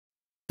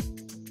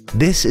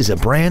This is a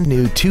brand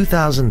new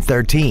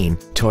 2013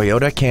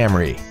 Toyota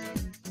Camry.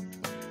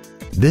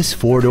 This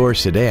four-door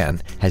sedan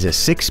has a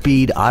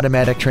 6-speed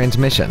automatic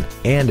transmission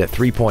and a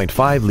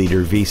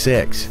 3.5-liter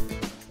V6.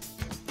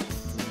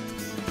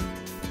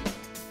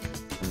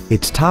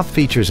 Its top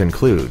features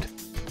include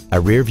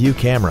a rear-view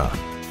camera,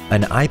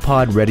 an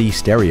iPod-ready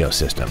stereo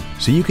system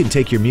so you can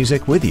take your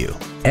music with you,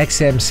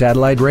 XM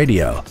satellite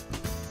radio,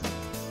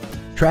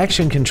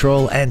 traction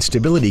control and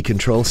stability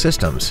control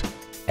systems,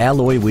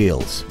 alloy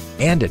wheels,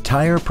 and a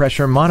tire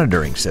pressure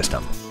monitoring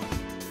system.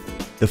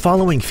 The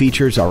following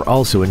features are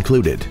also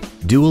included: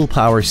 dual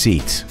power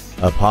seats,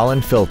 a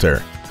pollen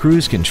filter,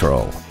 cruise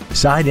control,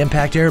 side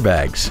impact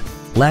airbags,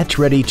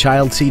 latch-ready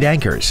child seat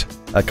anchors,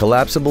 a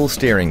collapsible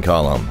steering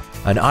column,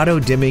 an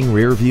auto-dimming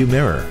rear-view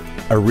mirror,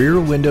 a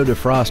rear window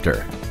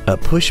defroster, a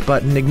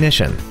push-button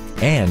ignition,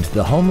 and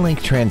the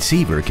HomeLink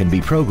transceiver can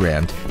be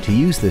programmed to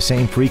use the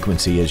same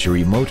frequency as your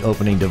remote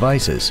opening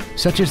devices,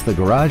 such as the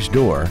garage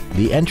door,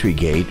 the entry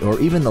gate, or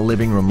even the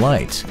living room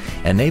lights,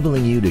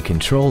 enabling you to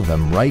control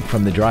them right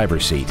from the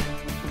driver's seat.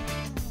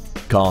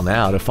 Call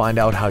now to find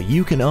out how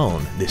you can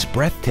own this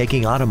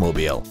breathtaking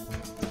automobile.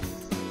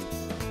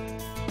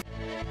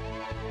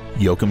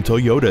 Yoakum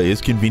Toyota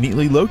is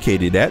conveniently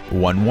located at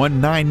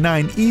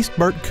 1199 East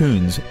Bart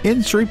Coons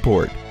in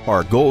Shreveport.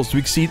 Our goal is to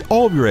exceed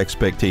all of your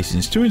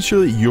expectations to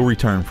ensure that you'll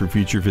return for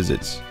future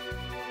visits.